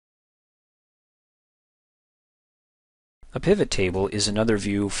A pivot table is another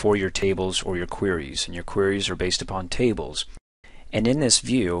view for your tables or your queries, and your queries are based upon tables. And in this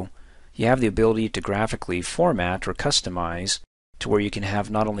view, you have the ability to graphically format or customize to where you can have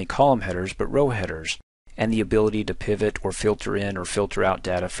not only column headers but row headers, and the ability to pivot or filter in or filter out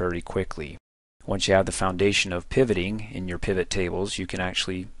data fairly quickly. Once you have the foundation of pivoting in your pivot tables, you can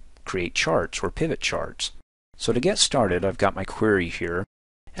actually create charts or pivot charts. So to get started, I've got my query here,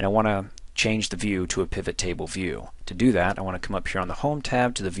 and I want to change the view to a pivot table view. To do that, I want to come up here on the Home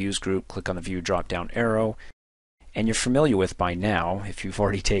tab to the Views group, click on the View drop-down arrow, and you're familiar with by now, if you've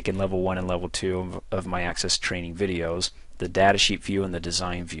already taken Level 1 and Level 2 of my Access training videos, the Datasheet view and the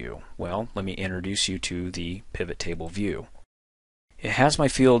Design view. Well, let me introduce you to the pivot table view. It has my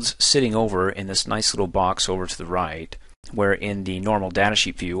fields sitting over in this nice little box over to the right, where in the normal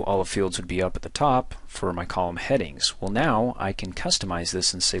datasheet view all the fields would be up at the top for my column headings. Well, now I can customize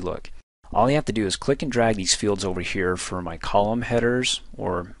this and say, look, all you have to do is click and drag these fields over here for my column headers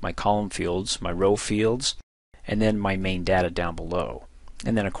or my column fields, my row fields, and then my main data down below.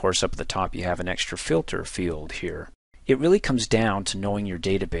 And then of course up at the top you have an extra filter field here. It really comes down to knowing your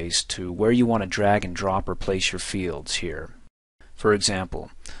database to where you want to drag and drop or place your fields here. For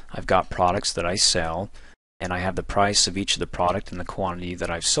example, I've got products that I sell, and I have the price of each of the product and the quantity that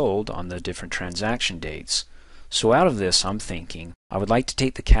I've sold on the different transaction dates. So out of this, I'm thinking I would like to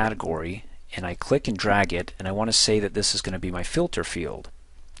take the category and I click and drag it, and I want to say that this is going to be my filter field.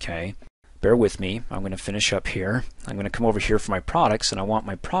 Okay, bear with me. I'm going to finish up here. I'm going to come over here for my products, and I want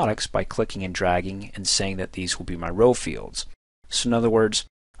my products by clicking and dragging and saying that these will be my row fields. So in other words,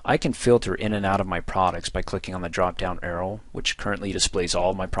 I can filter in and out of my products by clicking on the drop down arrow, which currently displays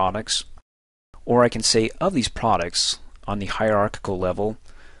all of my products. Or I can say of these products on the hierarchical level,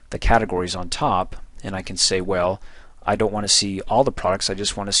 the categories on top, and I can say, well, I don't want to see all the products, I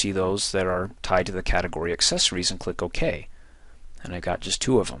just want to see those that are tied to the category accessories, and click OK. And I've got just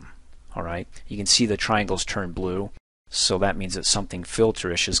two of them. Alright, you can see the triangles turn blue, so that means that something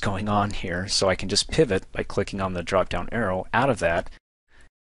filterish is going on here. So I can just pivot by clicking on the drop down arrow out of that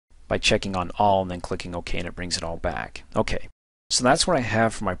by checking on all and then clicking OK, and it brings it all back. Okay, so that's what I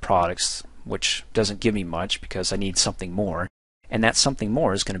have for my products, which doesn't give me much because I need something more, and that something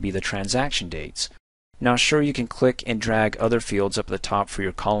more is going to be the transaction dates. Now sure, you can click and drag other fields up at the top for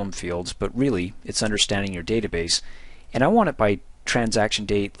your column fields, but really it's understanding your database, and I want it by transaction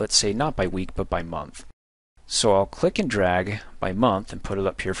date, let's say not by week but by month. So I'll click and drag by month and put it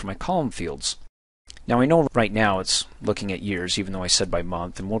up here for my column fields. Now I know right now it's looking at years, even though I said by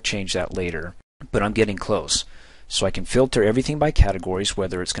month, and we'll change that later, but I'm getting close. So I can filter everything by categories,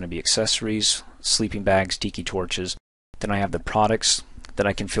 whether it's going to be accessories, sleeping bags, tiki torches. Then I have the products that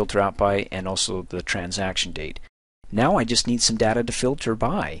I can filter out by, and also the transaction date. Now I just need some data to filter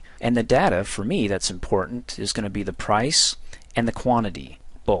by, and the data for me that's important is going to be the price and the quantity,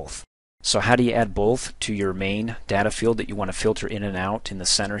 both. So how do you add both to your main data field that you want to filter in and out in the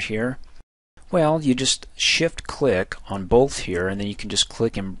center here? Well, you just shift click on both here, and then you can just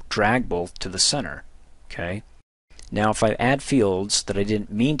click and drag both to the center. Okay. Now if I add fields that I didn't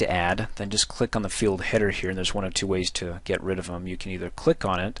mean to add, then just click on the field header here, and there's one of two ways to get rid of them. You can either click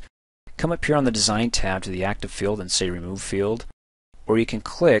on it, come up here on the Design tab to the active field and say Remove Field, or you can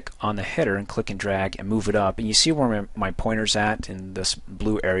click on the header and click and drag and move it up, and you see where my pointer's at in this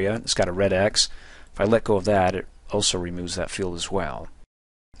blue area. It's got a red X. If I let go of that, it also removes that field as well.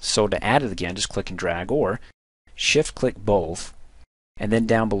 So to add it again, just click and drag, or shift click both, and then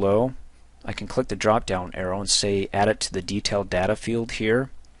down below I can click the drop down arrow and say add it to the detailed data field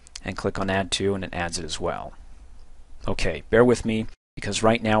here, and click on add to, and it adds it as well. Okay, bear with me because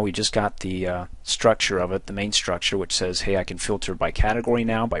right now we just got the structure of it, the main structure, which says, hey, I can filter by category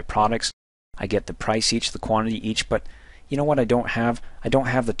now, by products. I get the price each, the quantity each, but you know what I don't have? I don't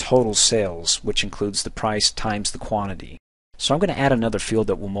have the total sales, which includes the price times the quantity. So I'm going to add another field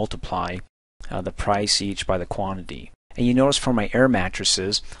that will multiply the price each by the quantity. And you notice for my air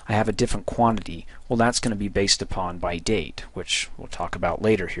mattresses, I have a different quantity. Well, that's going to be based upon by date, which we'll talk about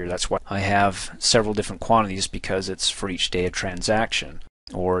later here. That's why I have several different quantities, because it's for each day of transaction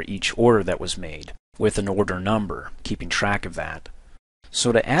or each order that was made with an order number, keeping track of that.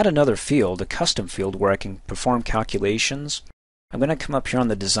 So to add another field, a custom field where I can perform calculations, I'm going to come up here on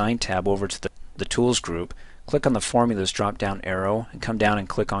the Design tab over to the Tools group, click on the Formulas drop-down arrow, and come down and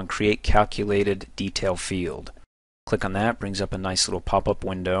click on Create Calculated Detail Field. Click on that, brings up a nice little pop-up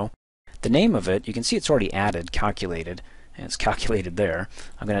window. The name of it, you can see it's already added, calculated, and it's calculated there.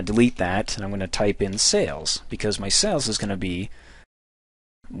 I'm going to delete that, and I'm going to type in sales, because my sales is going to be,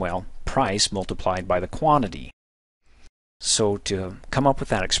 well, price multiplied by the quantity. So to come up with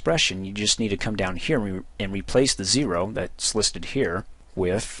that expression, you just need to come down here and replace the 0 that's listed here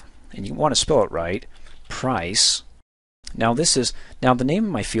with, and you want to spell it right, price. Now the name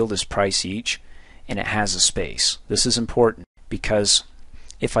of my field is price each, and it has a space. This is important because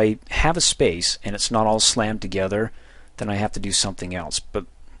if I have a space and it's not all slammed together, then I have to do something else. But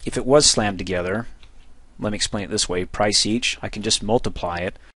if it was slammed together, let me explain it this way. Price each, I can just multiply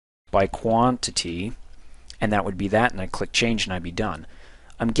it by quantity, and that would be that, and I click change and I'd be done.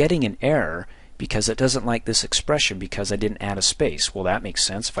 I'm getting an error because it doesn't like this expression because I didn't add a space. Well, that makes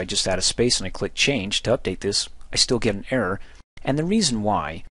sense. If I just add a space and I click change to update this, I still get an error. And the reason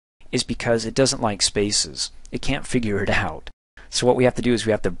why is because it doesn't like spaces. It can't figure it out. So what we have to do is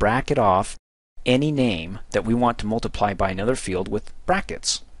we have to bracket off any name that we want to multiply by another field with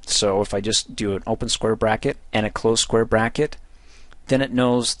brackets. So if I just do an open square bracket and a closed square bracket, then it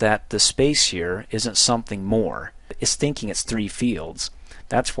knows that the space here isn't something more. It's thinking it's 3 fields.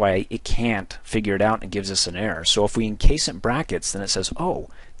 That's why it can't figure it out and gives us an error. So if we encase it in brackets, then it says, oh,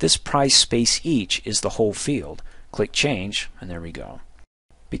 this price space each is the whole field. Click change, and there we go.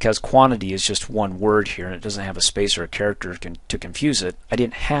 Because quantity is just one word here and it doesn't have a space or a character to confuse it, I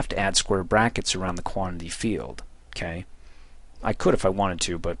didn't have to add square brackets around the quantity field. Okay, I could if I wanted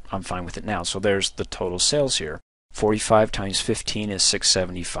to, but I'm fine with it now. So there's the total sales here. 45 times 15 is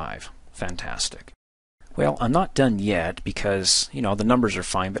 675. Fantastic. Well, I'm not done yet because, you know, the numbers are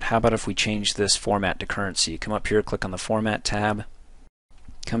fine, but how about if we change this format to currency? Come up here, click on the Format tab,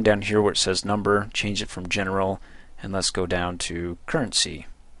 come down here where it says Number, change it from General, and let's go down to Currency.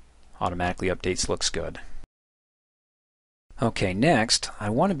 Automatically updates, looks good. Okay, next, I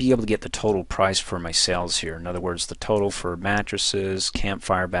want to be able to get the total price for my sales here. In other words, the total for mattresses,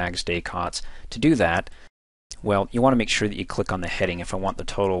 campfire bags, day cots. To do that, well, you want to make sure that you click on the heading if I want the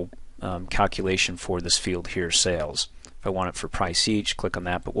total calculation for this field here, sales. If I want it for price each, click on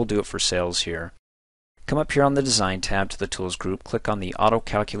that, but we'll do it for sales here. Come up here on the Design tab to the Tools group, click on the Auto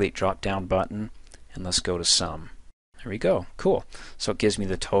Calculate drop-down button, and let's go to Sum. There we go. Cool. So it gives me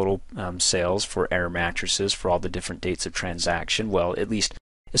the total sales for Air mattresses for all the different dates of transaction. Well, at least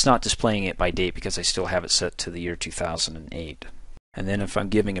it's not displaying it by date because I still have it set to the year 2008. And then if I'm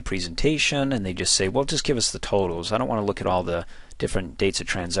giving a presentation and they just say, well, just give us the totals. I don't want to look at all the different dates of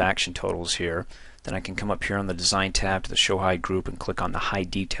transaction totals here. Then I can come up here on the Design tab to the Show Hide group and click on the Hide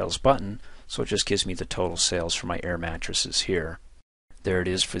Details button. So it just gives me the total sales for my Air mattresses here. There it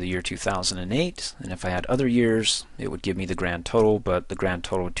is for the year 2008, and if I had other years it would give me the grand total, but the grand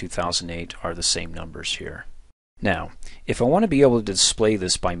total of 2008 are the same numbers here. Now, if I want to be able to display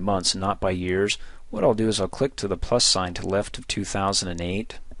this by months and not by years, what I'll do is I'll click to the plus sign to the left of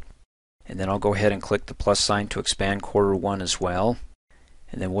 2008, and then I'll go ahead and click the plus sign to expand Q1 as well.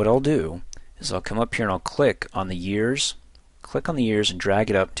 And then what I'll do is I'll come up here and I'll click on the years, and drag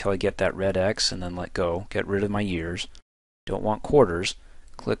it up until I get that red X, and then let go, get rid of my years. Don't want quarters,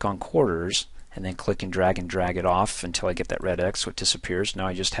 click on quarters, and then click and drag it off until I get that red X so it disappears. Now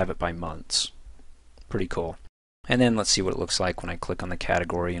I just have it by months. Pretty cool. And then let's see what it looks like when I click on the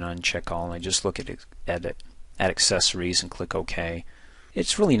category and uncheck all, and I just look at accessories and click OK.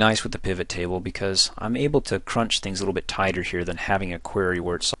 It's really nice with the pivot table because I'm able to crunch things a little bit tighter here than having a query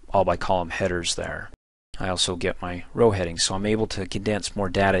where it's all by column headers there. I also get my row headings, so I'm able to condense more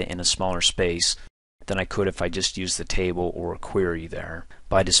data in a smaller space than I could if I just used the table or a query there,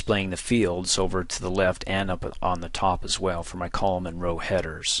 by displaying the fields over to the left and up on the top as well for my column and row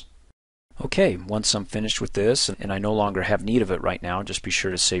headers. Okay, once I'm finished with this and I no longer have need of it right now, just be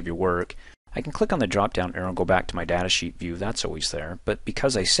sure to save your work. I can click on the drop down arrow and go back to my datasheet view. That's always there, but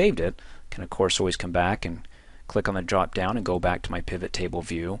because I saved it, I can of course always come back and click on the drop down and go back to my pivot table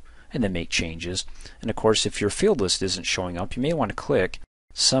view and then make changes. And of course, if your field list isn't showing up, you may want to click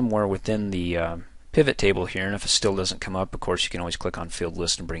somewhere within the pivot table here, and if it still doesn't come up, of course you can always click on field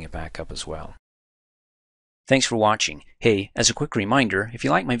list and bring it back up as well. Thanks for watching. Hey, as a quick reminder, if you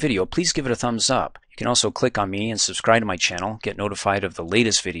like my video, please give it a thumbs up. You can also click on me and subscribe to my channel, get notified of the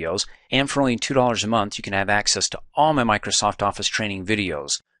latest videos, and for only $2 a month you can have access to all my Microsoft Office training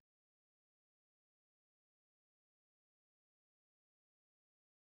videos.